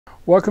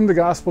Welcome to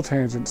Gospel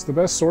Tangents, the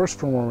best source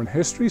for Mormon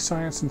history,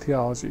 science, and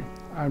theology.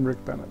 I'm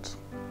Rick Bennett.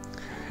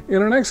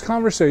 In our next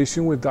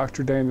conversation with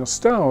Dr. Daniel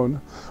Stone,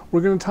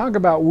 we're going to talk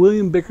about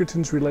William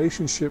Bickerton's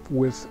relationship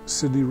with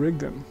Sidney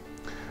Rigdon.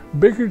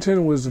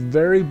 Bickerton was a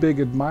very big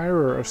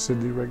admirer of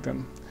Sidney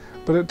Rigdon,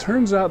 but it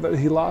turns out that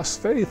he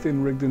lost faith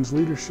in Rigdon's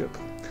leadership.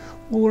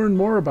 We'll learn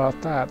more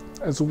about that,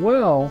 as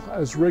well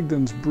as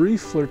Rigdon's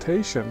brief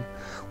flirtation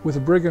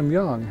with Brigham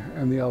Young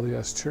and the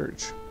LDS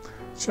Church.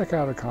 Check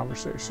out our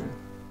conversation.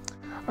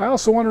 I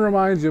also want to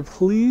remind you,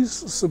 please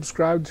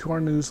subscribe to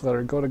our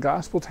newsletter. Go to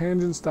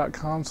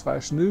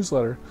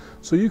gospeltangents.com/newsletter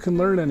so you can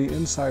learn any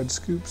inside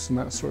scoops and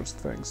that sorts of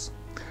things.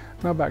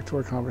 Now back to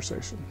our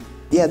conversation.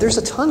 Yeah, there's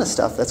a ton of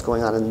stuff that's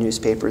going on in the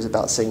newspapers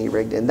about Sidney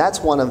Rigdon.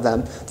 That's one of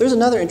them. There's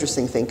another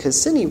interesting thing, because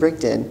Sidney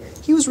Rigdon,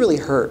 he was really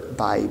hurt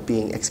by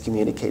being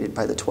excommunicated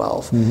by the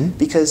 12,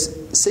 because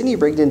Sidney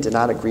Rigdon did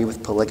not agree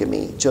with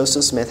polygamy.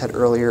 Joseph Smith had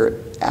earlier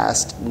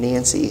asked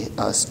Nancy,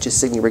 just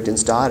Sidney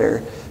Rigdon's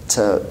daughter,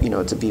 to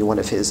be one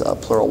of his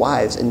plural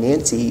wives, and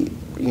Nancy,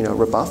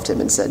 rebuffed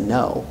him and said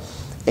no.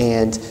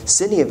 And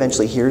Sidney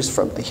eventually hears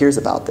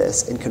about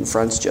this and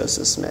confronts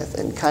Joseph Smith,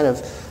 and kind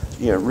of,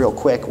 real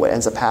quick, what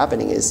ends up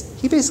happening is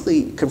he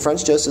basically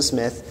confronts Joseph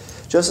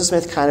Smith. Joseph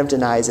Smith kind of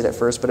denies it at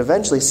first, but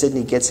eventually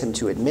Sidney gets him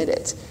to admit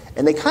it.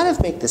 And they kind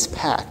of make this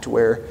pact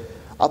where,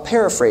 I'll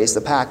paraphrase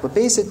the pact, but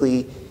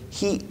basically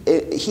he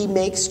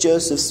makes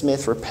Joseph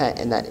Smith repent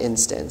in that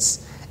instance.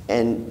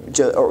 And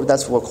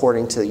that's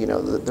according to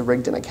the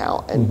Rigdon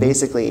account. And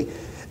basically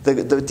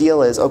the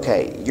deal is,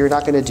 okay, you're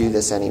not going to do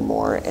this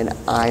anymore, and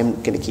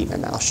I'm going to keep my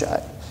mouth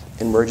shut.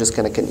 And we're just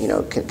going to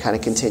kind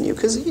of continue,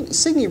 because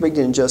Sidney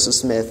Rigdon and Joseph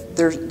Smith,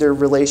 their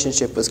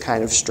relationship was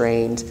kind of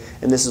strained,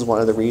 and this is one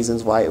of the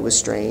reasons why it was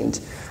strained.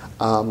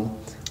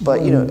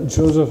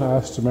 Joseph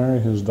asked to marry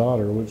his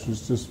daughter, which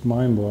was just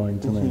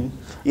mind-blowing to me.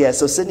 Yeah,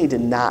 so Sidney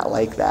did not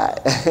like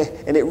that.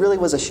 And it really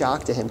was a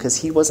shock to him, because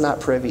he was not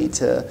privy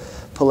to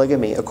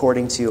polygamy.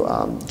 According to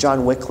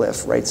John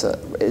Wycliffe writes,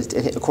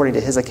 according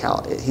to his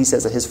account, he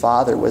says that his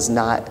father was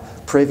not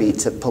privy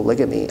to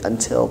polygamy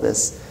until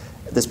this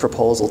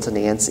proposal to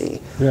Nancy.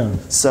 Yeah.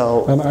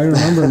 So, and I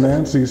remember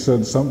Nancy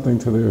said something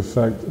to the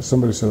effect,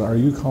 somebody said, "Are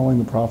you calling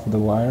the prophet a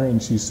liar?" And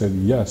she said,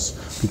 "Yes,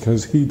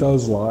 because he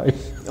does lie."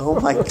 Oh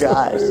my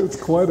gosh. It's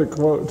quite a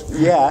quote.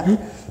 Yeah.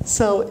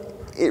 So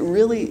it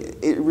really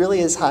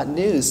is hot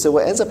news. So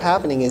what ends up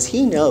happening is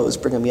he knows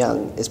Brigham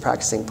Young is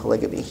practicing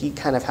polygamy. He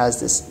kind of has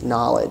this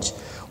knowledge.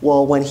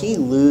 Well, when he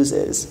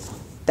loses,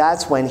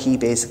 that's when he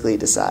basically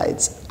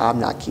decides,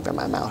 I'm not keeping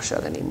my mouth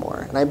shut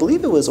anymore. And I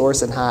believe it was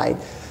Orson Hyde.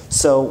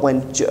 So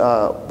when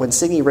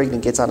Sidney Rigdon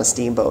gets on a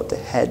steamboat to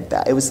head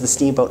back, it was the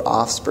steamboat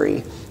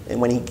Osprey,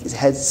 and when he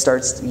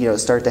start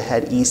to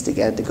head east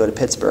again to go to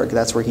Pittsburgh,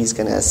 that's where he's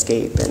going to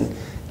escape, and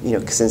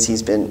since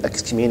he's been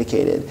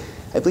excommunicated,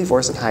 I believe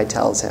Orson Hyde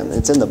tells him, and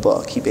it's in the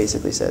book, he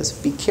basically says,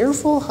 be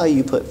careful how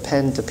you put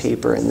pen to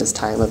paper in this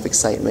time of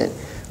excitement.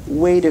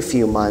 Wait a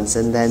few months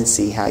and then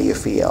see how you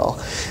feel.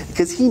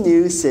 Because he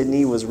knew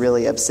Sidney was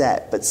really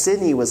upset, but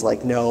Sidney was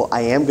like, no,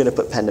 I am going to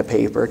put pen to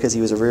paper, because he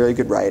was a really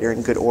good writer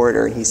and good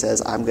orator, and he says,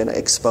 I'm going to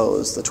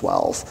expose the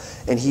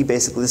 12. And he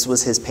basically, this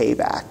was his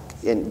payback.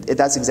 And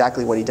that's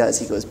exactly what he does.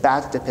 He goes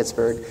back to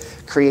Pittsburgh,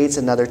 creates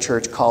another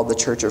church called the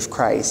Church of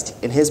Christ.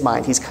 In his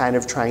mind, he's kind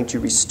of trying to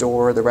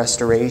restore the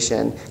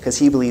restoration, because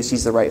he believes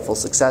he's the rightful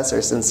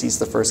successor since he's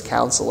the first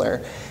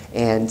counselor.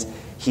 And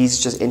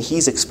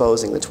he's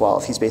exposing the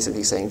 12. He's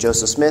basically saying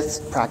Joseph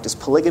Smith practiced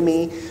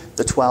polygamy.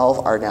 The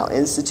 12 are now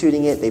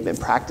instituting it. They've been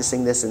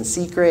practicing this in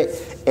secret.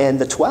 And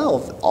the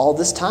 12, all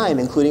this time,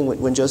 including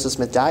when Joseph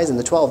Smith dies in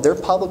the 12, they're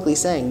publicly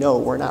saying, no,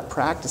 we're not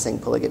practicing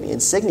polygamy.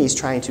 And Sidney's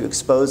trying to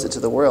expose it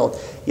to the world.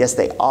 Yes,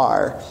 they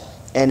are.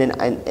 And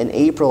in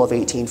April of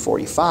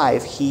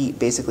 1845, he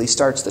basically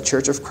starts the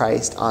Church of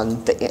Christ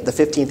on the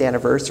 15th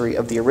anniversary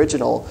of the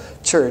original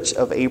church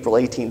of April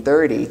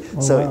 1830.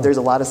 There's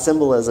a lot of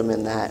symbolism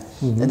in that.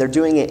 And they're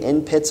doing it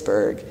in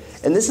Pittsburgh.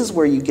 And this is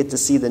where you get to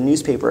see the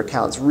newspaper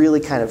accounts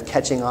really kind of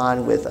catching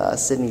on with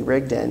Sidney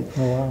Rigdon.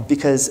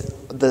 Because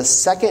the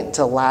second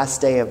to last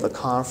day of the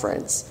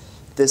conference,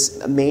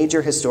 this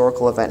major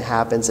historical event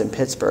happens in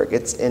Pittsburgh.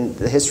 It's in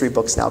the history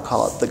books now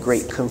call it the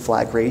Great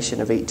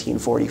Conflagration of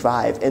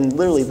 1845, and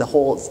literally the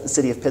whole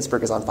city of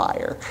Pittsburgh is on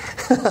fire.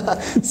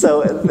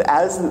 So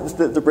as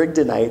the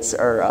Rigdonites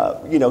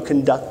are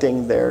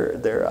conducting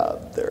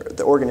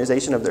the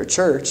organization of their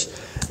church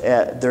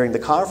during the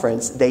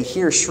conference, they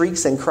hear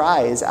shrieks and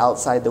cries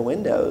outside the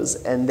windows,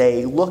 and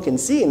they look and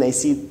see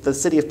the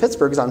city of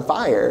Pittsburgh is on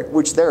fire,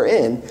 which they're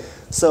in.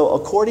 So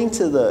according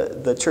to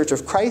the Church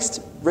of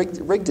Christ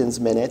Rigdon's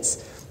minutes,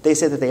 they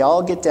say that they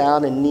all get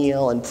down and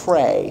kneel and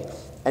pray.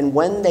 And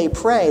when they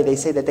pray, they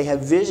say that they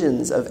have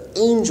visions of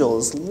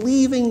angels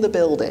leaving the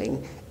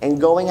building and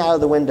going out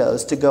of the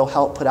windows to go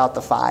help put out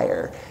the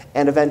fire.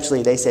 And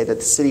eventually they say that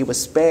the city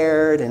was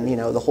spared and,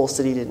 the whole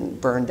city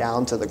didn't burn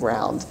down to the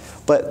ground.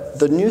 But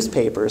the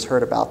newspapers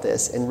heard about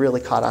this and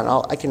really caught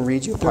on. I can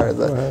read you part of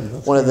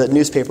one of the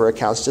newspaper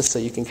accounts just so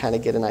you can kind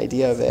of get an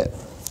idea of it.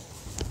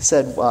 It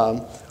said,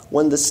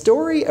 When the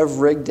story of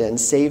Rigdon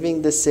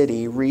saving the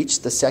city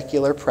reached the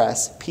secular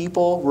press,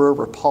 people were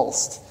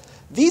repulsed.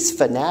 These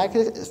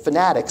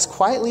fanatics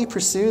quietly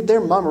pursued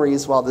their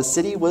mummeries while the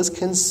city was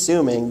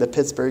consuming, the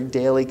Pittsburgh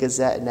Daily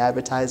Gazette and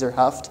Advertiser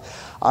huffed.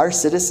 Our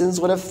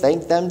citizens would have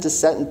thanked them to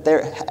send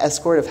their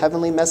escort of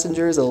heavenly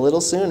messengers a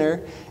little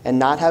sooner and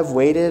not have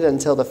waited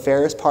until the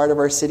fairest part of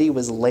our city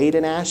was laid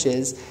in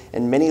ashes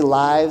and many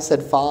lives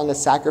had fallen a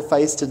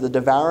sacrifice to the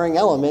devouring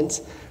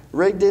element.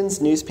 Rigdon's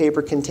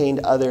newspaper contained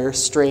other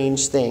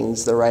strange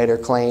things, the writer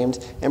claimed,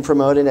 and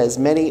promoted as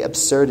many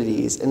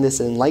absurdities in this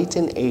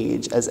enlightened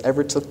age as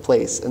ever took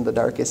place in the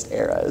darkest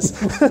eras.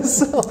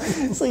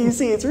 So you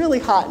see, it's really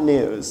hot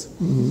news.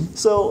 Mm-hmm.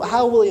 So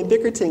how William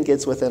Bickerton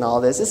gets within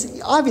all this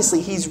is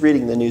obviously he's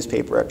reading the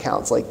newspaper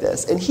accounts like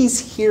this, and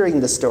he's hearing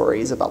the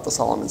stories about the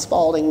Solomon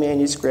Spaulding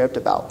manuscript,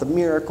 about the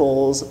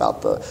miracles,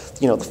 about the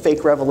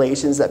fake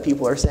revelations that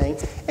people are saying,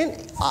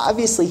 and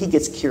obviously he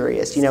gets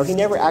curious. He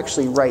never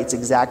actually writes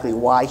exactly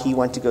why he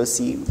went to go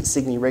see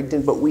Sidney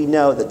Rigdon, but we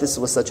know that this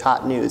was such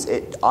hot news.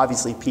 It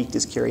obviously piqued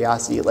his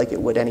curiosity like it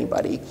would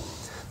anybody.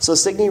 So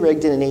Sidney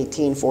Rigdon in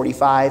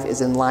 1845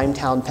 is in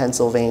Limetown,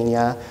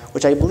 Pennsylvania,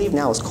 which I believe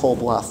now is Coal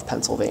Bluff,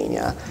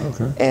 Pennsylvania.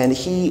 Okay. And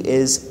he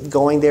is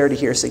going there to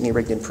hear Sidney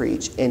Rigdon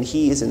preach, and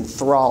he is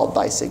enthralled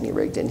by Sidney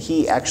Rigdon.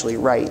 He actually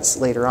writes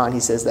later on, he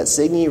says that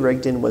Sidney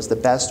Rigdon was the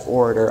best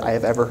orator I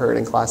have ever heard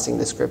in classing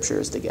the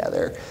scriptures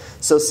together.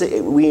 So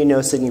we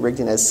know Sidney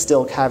Rigdon as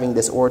still having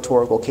this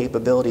oratorical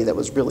capability that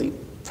was really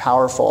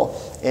powerful,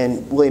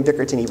 and William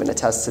Bickerton even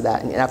attests to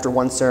that, and after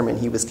one sermon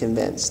he was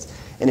convinced.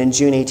 And in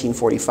June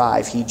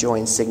 1845, he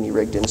joined Sidney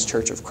Rigdon's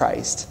Church of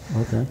Christ.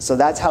 Okay. So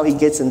that's how he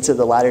gets into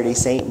the Latter-day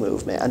Saint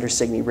movement under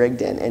Sidney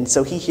Rigdon. And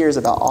so he hears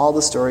about all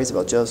the stories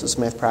about Joseph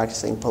Smith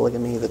practicing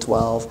polygamy, the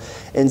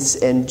 12. And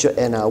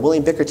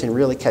William Bickerton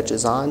really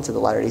catches on to the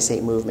Latter-day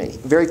Saint movement.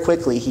 Very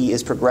quickly, he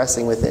is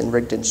progressing within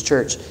Rigdon's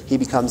church. He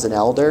becomes an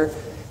elder,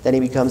 then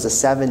he becomes a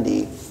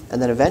 70,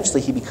 and then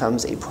eventually he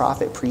becomes a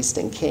prophet, priest,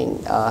 and king.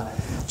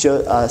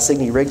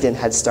 Sidney Rigdon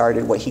had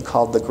started what he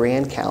called the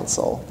Grand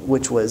Council,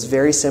 which was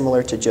very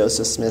similar to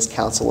Joseph Smith's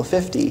Council of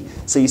 50.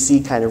 So you see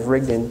kind of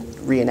Rigdon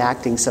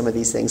reenacting some of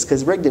these things,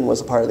 because Rigdon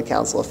was a part of the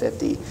Council of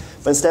 50.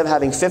 But instead of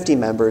having 50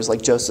 members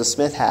like Joseph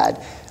Smith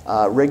had,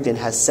 Rigdon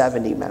has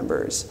 70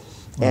 members.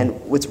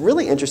 And what's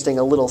really interesting,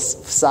 a little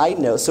side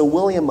note, so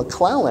William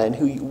McClellan,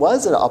 who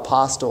was an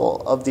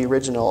apostle of the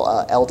original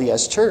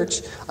LDS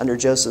Church under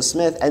Joseph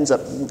Smith, ends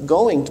up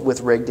going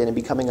with Rigdon and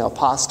becoming an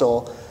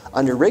apostle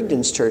under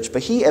Rigdon's church,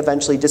 but he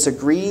eventually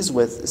disagrees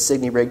with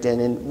Sidney Rigdon,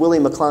 and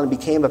William McClellan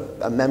became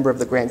a member of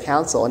the Grand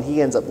Council, and he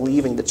ends up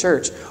leaving the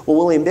church. Well,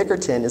 William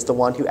Bickerton is the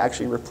one who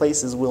actually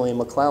replaces William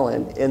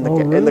McClellan in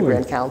the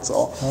Grand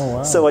Council. Oh,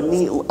 wow. So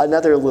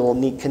another little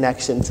neat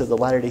connection to the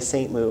Latter-day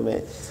Saint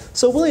movement.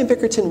 So William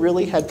Bickerton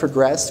really had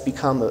progressed,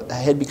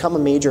 had become a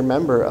major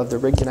member of the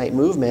Rigdonite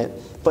movement,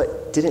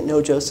 but didn't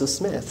know Joseph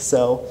Smith.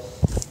 So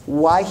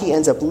why he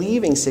ends up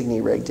leaving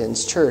Sidney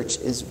Rigdon's church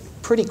is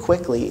pretty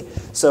quickly.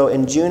 So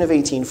in June of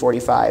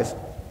 1845,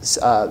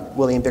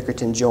 William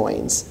Bickerton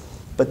joins.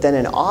 But then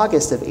in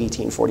August of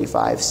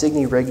 1845,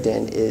 Sidney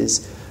Rigdon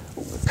is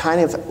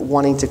kind of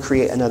wanting to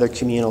create another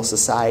communal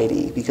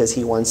society because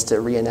he wants to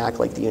reenact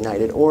like the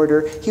United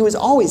Order. He was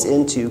always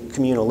into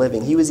communal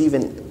living. He was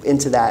even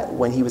into that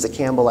when he was a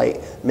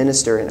Campbellite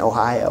minister in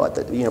Ohio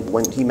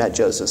when he met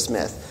Joseph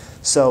Smith.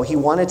 So he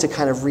wanted to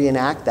kind of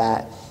reenact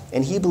that,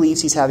 and he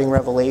believes he's having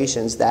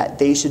revelations that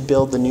they should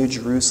build the New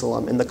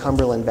Jerusalem in the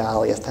Cumberland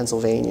Valley of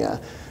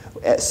Pennsylvania.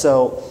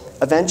 So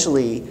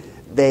eventually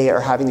they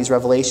are having these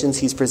revelations.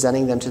 He's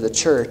presenting them to the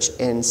church,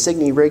 and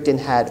Sidney Rigdon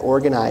had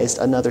organized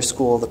another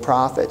school of the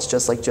prophets,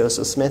 just like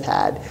Joseph Smith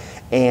had,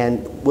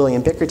 and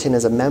William Bickerton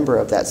is a member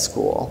of that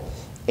school.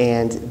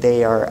 And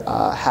they are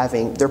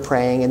they're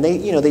praying, and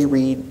they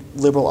read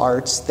liberal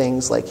arts,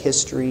 things like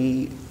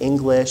history,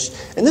 English,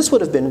 and this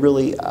would have been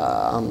really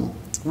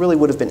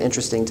would have been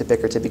interesting to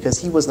Bickerton because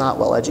he was not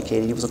well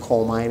educated. He was a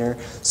coal miner.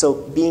 So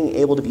being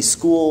able to be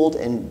schooled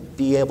and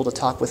be able to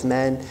talk with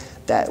men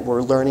that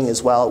were learning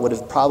as well would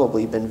have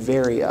probably been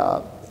very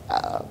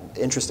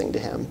interesting to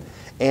him.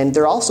 And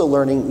they're also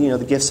learning,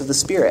 the gifts of the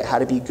Spirit, how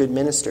to be good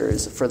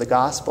ministers for the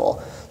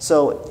gospel.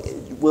 So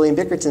William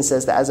Bickerton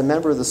says that as a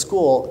member of the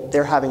school,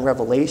 they're having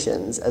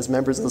revelations as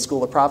members of the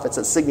school of prophets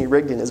that Sidney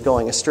Rigdon is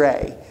going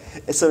astray.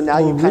 And so now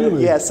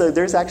so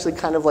there's actually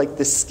kind of like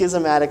this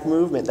schismatic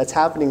movement that's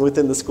happening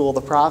within the school of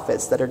the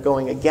prophets that are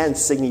going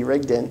against Sidney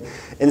Rigdon.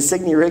 And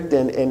Sidney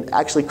Rigdon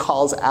actually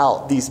calls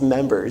out these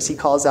members. He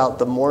calls out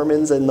the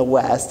Mormons in the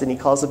West, and he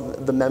calls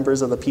the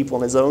members of the people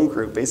in his own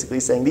group, basically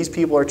saying these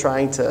people are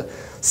trying to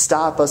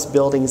stop us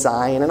building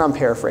Zion. And I'm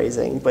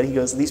paraphrasing, but he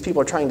goes, these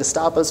people are trying to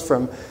stop us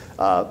from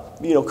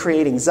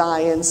creating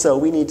Zion, so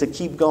we need to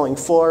keep going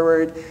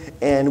forward.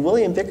 And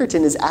William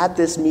Bickerton is at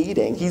this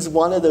meeting. He's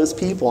one of those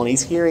people, and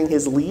he's hearing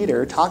his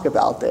leader talk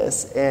about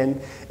this.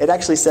 And it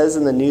actually says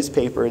in the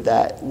newspaper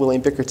that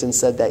William Bickerton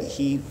said that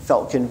he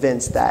felt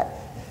convinced that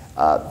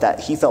that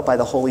he felt by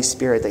the Holy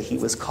Spirit that he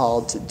was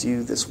called to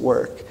do this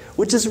work,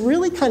 which is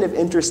really kind of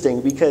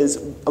interesting because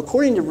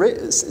according to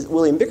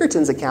William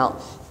Bickerton's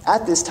account,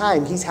 at this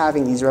time he's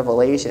having these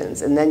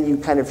revelations, and then you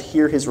kind of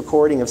hear his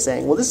recording of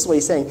saying, well, this is what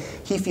he's saying,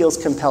 he feels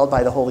compelled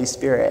by the Holy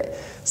Spirit.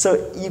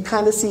 So you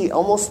kind of see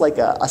almost like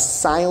a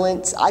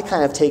silent, I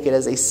kind of take it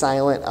as a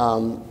silent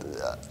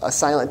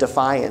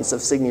defiance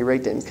of Sidney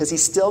Rigdon, because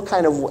he's still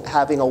kind of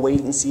having a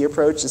wait-and-see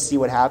approach to see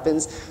what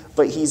happens,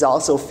 but he's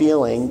also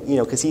feeling,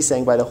 because he's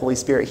saying by the Holy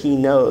Spirit he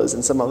knows,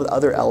 and some of the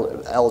other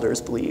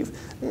elders believe,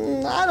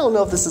 I don't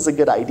know if this is a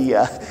good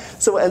idea.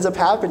 So what ends up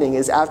happening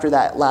is after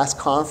that last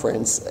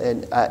conference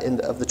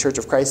of the Church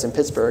of Christ in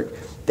Pittsburgh,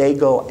 they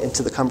go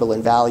into the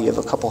Cumberland Valley of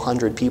a couple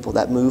hundred people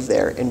that move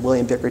there, and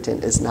William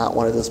Bickerton is not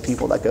one of those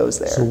people that goes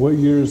there. So what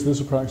year is this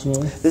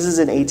approximately? This is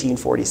in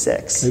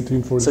 1846.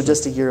 1846. So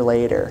just a year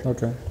later.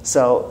 Okay.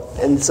 So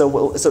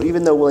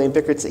even though William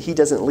Bickerton, he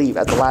doesn't leave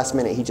at the last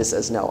minute, he just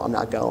says, no, I'm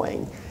not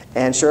going.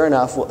 And sure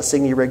enough,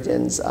 Sidney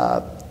Rigdon's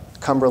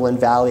Cumberland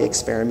Valley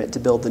experiment to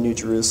build the New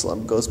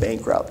Jerusalem goes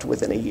bankrupt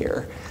within a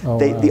year. Wow.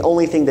 The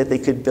only thing that they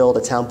could build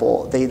a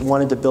temple, they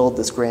wanted to build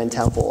this grand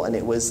temple, and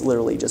it was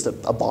literally just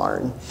a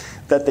barn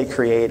that they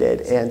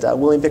created. And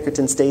William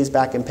Bickerton stays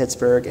back in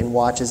Pittsburgh and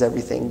watches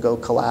everything go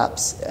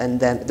collapse. And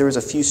then there was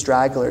a few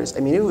stragglers. I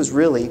mean, it was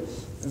really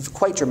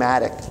quite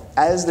dramatic.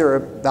 As they're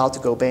about to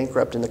go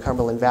bankrupt in the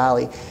Cumberland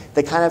Valley,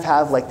 they kind of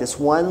have like this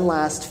one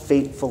last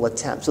fateful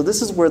attempt. So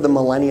this is where the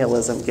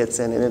millennialism gets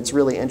in, and it's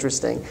really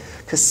interesting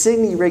because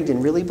Sidney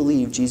Rigdon really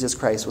believed Jesus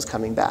Christ was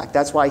coming back.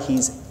 That's why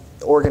he's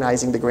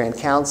organizing the Grand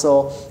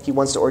Council. He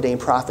wants to ordain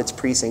prophets,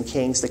 priests, and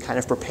kings to kind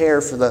of prepare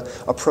for the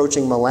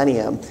approaching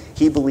millennium.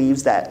 He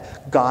believes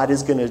that God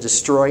is going to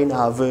destroy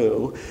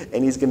Nauvoo,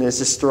 and he's going to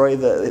destroy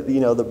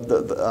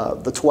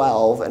the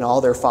 12 and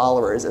all their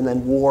followers, and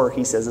then war,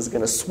 he says, is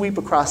going to sweep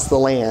across the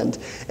land.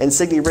 And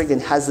Sidney Rigdon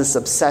has this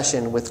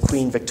obsession with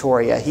Queen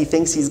Victoria. He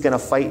thinks he's going to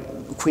fight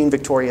Queen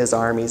Victoria's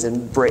armies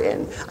in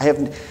Britain.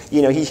 He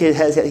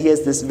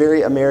has this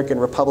very American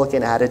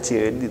Republican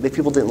attitude. The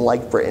people didn't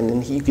like Britain,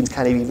 and you can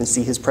kind of even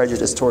see his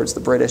prejudice towards the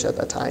British at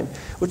that time,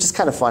 which is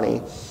kind of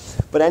funny.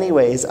 But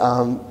anyways,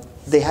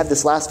 they have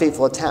this last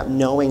fateful attempt,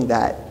 knowing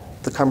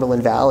that the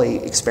Cumberland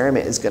Valley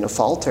experiment is going to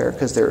falter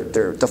because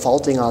they're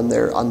defaulting on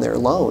their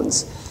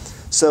loans.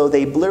 So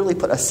they literally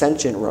put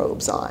ascension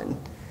robes on,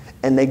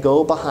 and they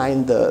go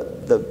behind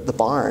the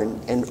barn,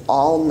 and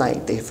all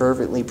night they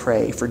fervently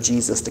pray for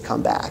Jesus to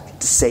come back,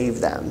 to save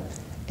them.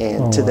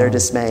 And to their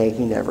dismay,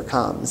 he never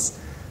comes.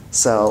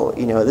 So,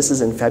 this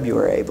is in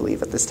February, I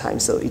believe, at this time,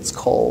 so it's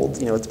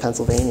cold, it's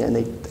Pennsylvania,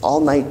 and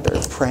all night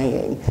they're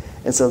praying.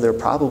 And so they're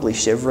probably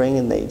shivering,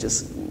 and they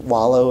just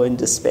wallow in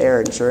despair,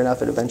 and sure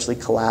enough, it eventually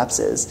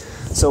collapses.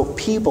 So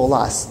people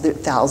lost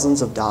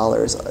thousands of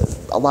dollars.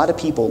 A lot of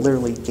people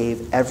literally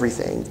gave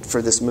everything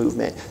for this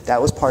movement.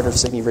 That was part of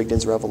Sidney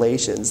Rigdon's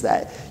revelations,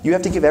 that you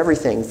have to give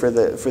everything for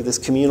this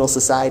communal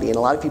society, and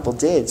a lot of people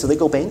did. So they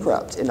go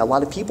bankrupt, and a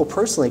lot of people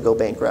personally go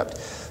bankrupt.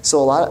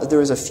 So there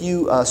was a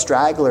few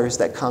stragglers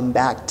that come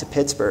back to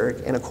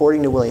Pittsburgh, and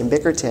according to William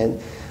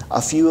Bickerton,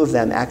 a few of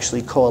them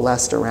actually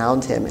coalesced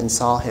around him and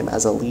saw him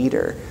as a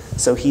leader.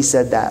 So he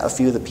said that a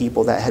few of the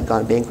people that had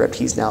gone bankrupt,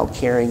 he's now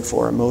caring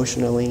for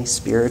emotionally,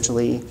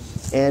 spiritually.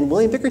 And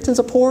William Bickerton's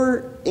a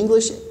poor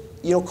English,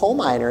 coal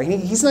miner.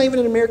 He's not even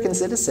an American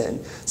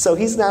citizen. So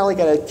he's not only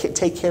got to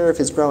take care of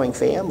his growing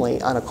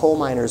family on a coal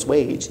miner's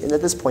wage. And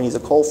at this point, he's a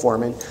coal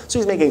foreman. So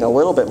he's making a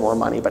little bit more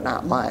money, but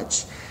not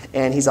much.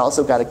 And he's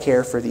also got to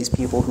care for these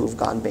people who've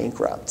gone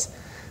bankrupt.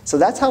 So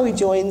that's how he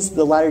joins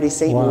the Latter-day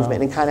Saint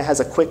movement, and kind of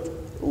has a quick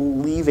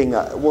leaving.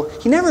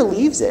 He never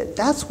leaves it.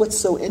 That's what's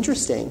so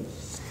interesting.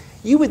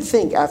 You would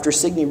think after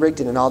Sidney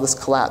Rigdon and all this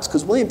collapse,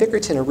 because William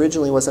Bickerton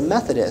originally was a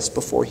Methodist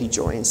before he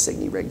joined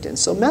Sidney Rigdon.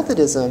 So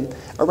Methodism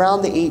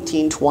around the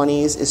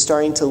 1820s is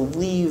starting to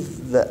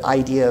leave the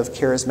idea of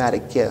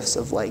charismatic gifts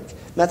of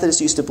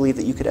Methodists used to believe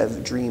that you could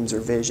have dreams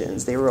or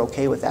visions. They were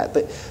okay with that.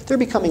 But they're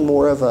becoming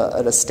more of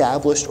an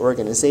established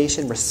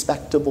organization,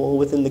 respectable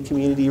within the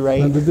community,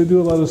 right? Now, did they do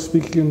a lot of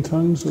speaking in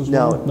tongues as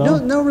well?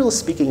 No real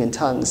speaking in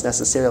tongues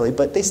necessarily,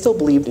 but they still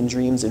believed in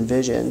dreams and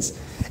visions.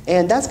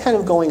 And that's kind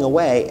of going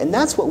away. And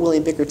that's what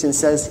William Bickerton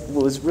says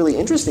was really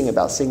interesting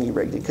about Sidney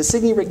Rigdon, because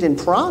Sidney Rigdon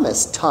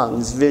promised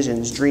tongues,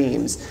 visions,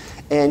 dreams.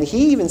 And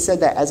he even said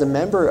that as a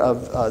member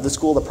of the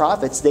School of the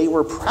Prophets, they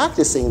were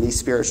practicing these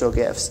spiritual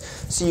gifts.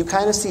 So you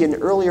kind of see an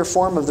earlier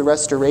form of the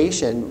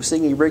Restoration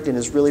Sidney Rigdon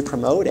is really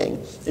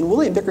promoting. And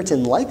William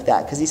Bickerton liked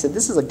that, because he said,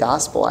 this is a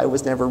gospel I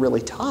was never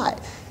really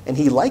taught. And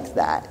he liked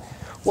that.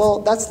 Well,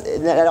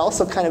 that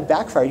also kind of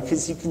backfired,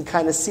 because you can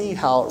kind of see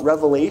how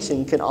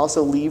revelation can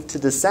also lead to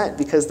dissent,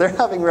 because they're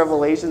having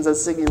revelations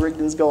as Sidney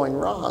Rigdon's going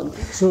wrong.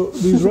 So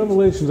these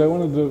revelations, I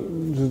wanted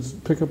to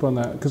just pick up on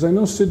that, because I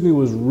know Sidney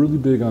was really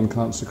big on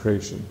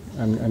consecration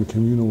and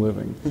communal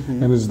living.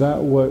 Mm-hmm. And is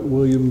that what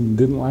William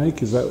didn't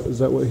like? Is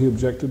that what he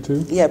objected to?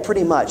 Yeah,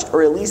 pretty much.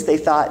 Or at least they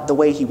thought the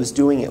way he was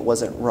doing it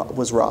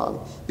was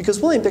wrong.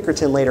 Because William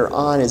Bickerton later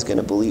on is going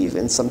to believe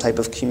in some type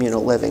of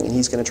communal living, and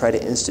he's going to try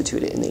to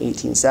institute it in the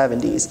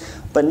 1870s. studies,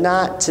 but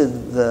not to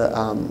the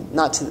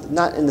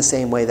not in the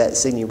same way that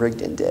Sidney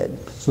Rigdon did.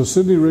 So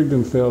Sidney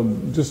Rigdon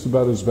failed just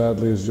about as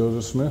badly as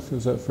Joseph Smith.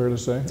 Is that fair to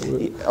say?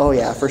 Oh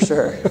yeah, for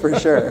sure, for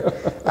sure,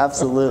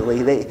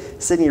 absolutely.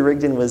 Sidney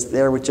Rigdon was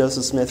there with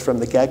Joseph Smith from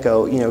the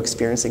get-go,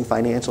 experiencing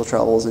financial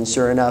troubles, and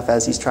sure enough,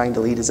 as he's trying to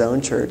lead his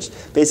own church,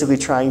 basically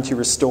trying to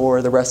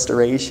restore the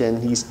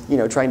Restoration, he's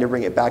trying to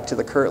bring it back to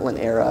the Kirtland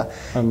era,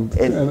 and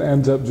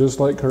ends up just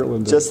like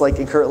Kirtland did. Just like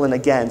in Kirtland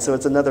again. So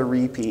it's another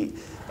repeat.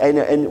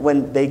 And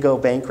when they go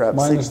bankrupt,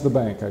 minus the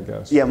bank, I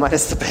guess. Yeah,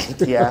 minus the bank.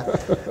 Yeah.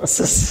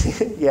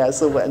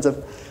 So what ends up,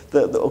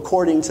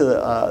 according to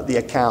the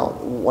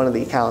account, one of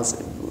the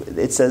accounts,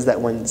 it says that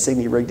when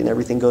Sidney Rigdon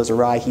everything goes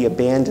awry, he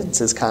abandons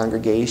his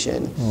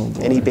congregation,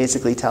 and he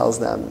basically tells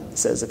them,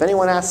 says, if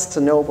anyone asks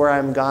to know where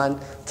I'm gone,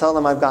 tell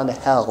them I've gone to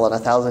hell on a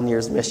 1,000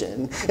 years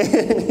mission.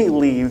 And he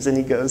leaves and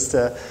he goes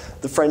to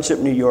the Friendship,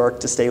 New York,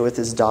 to stay with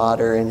his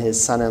daughter and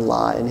his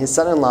son-in-law. And his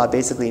son-in-law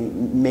basically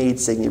made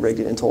Sidney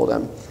Rigdon and told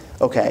him,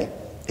 okay,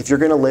 if you're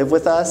going to live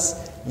with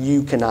us,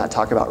 you cannot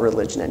talk about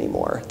religion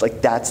anymore.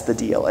 Like, that's the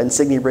deal. And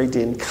Sidney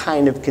Rigdon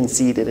kind of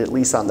conceded, at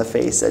least on the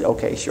face, said,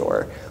 okay,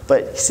 sure.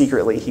 But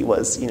secretly, he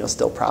was,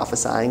 still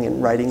prophesying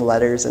and writing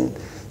letters. And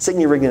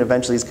Sidney Rigdon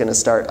eventually is going to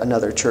start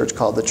another church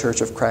called the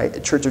Church of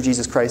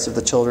Jesus Christ of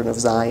the Children of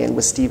Zion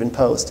with Stephen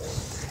Post.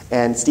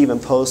 And Stephen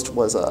Post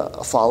was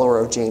a follower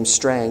of James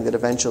Strang that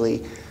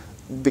eventually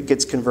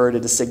gets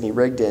converted to Sidney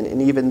Rigdon,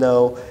 and even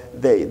though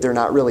they're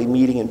not really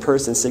meeting in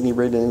person, Sidney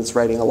Rigdon is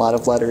writing a lot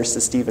of letters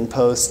to Stephen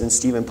Post, and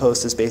Stephen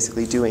Post is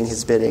basically doing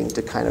his bidding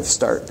to kind of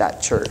start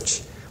that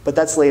church. But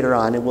that's later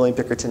on, and William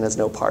Bickerton has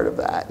no part of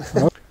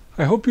that.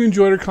 I hope you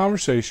enjoyed our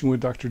conversation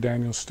with Dr.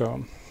 Daniel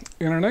Stone.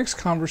 In our next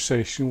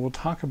conversation, we'll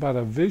talk about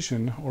a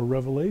vision or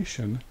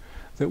revelation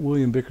that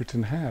William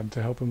Bickerton had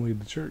to help him lead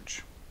the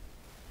church.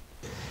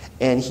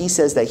 And he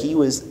says that he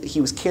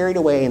was carried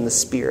away in the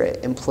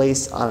spirit and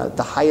placed on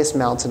the highest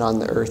mountain on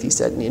the earth, he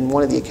said. And in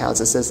one of the accounts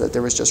it says that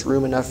there was just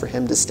room enough for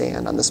him to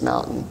stand on this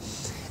mountain.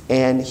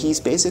 And he's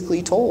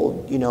basically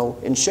told,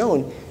 and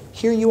shown,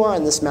 here you are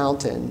on this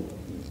mountain.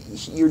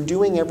 You're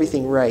doing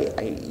everything right.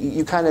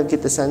 You kind of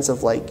get the sense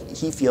of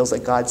he feels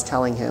like God's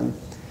telling him,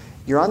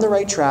 you're on the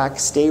right track,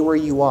 stay where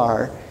you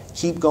are,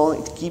 keep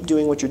going, keep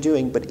doing what you're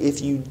doing. But if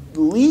you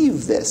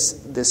leave this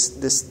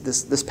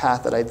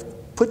path that I've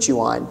put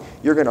you on,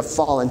 you're going to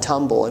fall and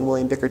tumble. And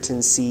William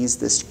Bickerton sees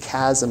this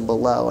chasm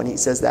below, and he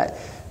says that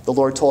the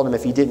Lord told him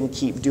if he didn't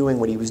keep doing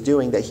what he was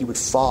doing, that he would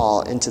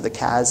fall into the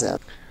chasm.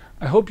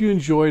 I hope you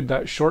enjoyed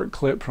that short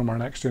clip from our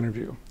next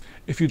interview.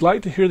 If you'd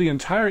like to hear the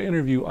entire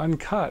interview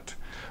uncut,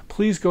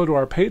 please go to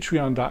our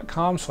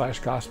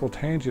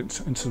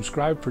patreon.com/gospeltangents and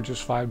subscribe for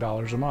just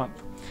 $5 a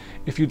month.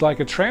 If you'd like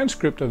a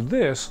transcript of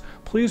this,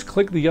 please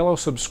click the yellow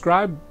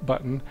subscribe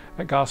button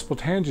at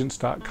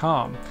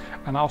gospeltangents.com,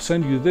 and I'll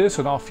send you this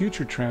and all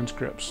future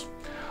transcripts.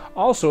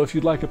 Also, if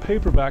you'd like a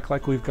paperback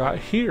like we've got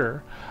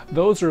here,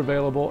 those are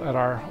available at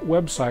our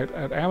website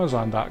at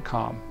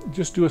amazon.com.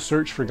 Just do a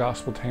search for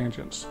Gospel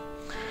Tangents.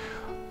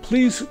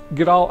 Please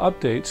get all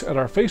updates at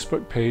our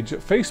Facebook page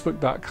at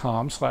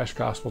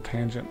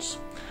facebook.com/gospeltangents.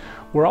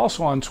 We're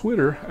also on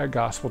Twitter at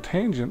Gospel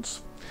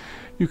Tangents.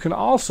 You can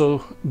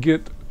also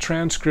get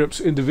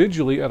transcripts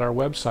individually at our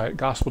website,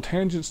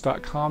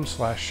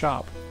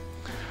 gospeltangents.com/shop.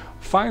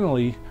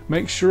 Finally,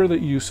 make sure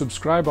that you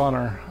subscribe on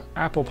our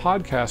Apple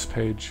Podcast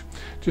page.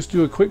 Just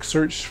do a quick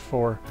search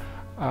for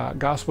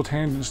Gospel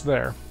Tangents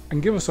there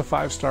and give us a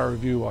 5-star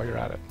review while you're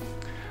at it.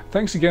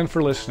 Thanks again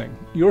for listening.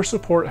 Your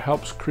support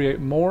helps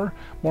create more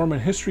Mormon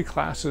history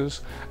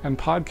classes and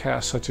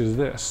podcasts such as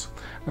this,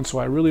 and so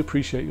I really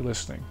appreciate you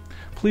listening.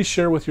 Please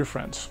share with your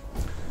friends.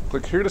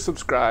 Click here to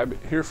subscribe,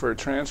 here for a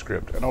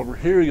transcript, and over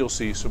here you'll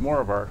see some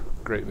more of our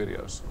great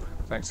videos.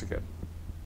 Thanks again.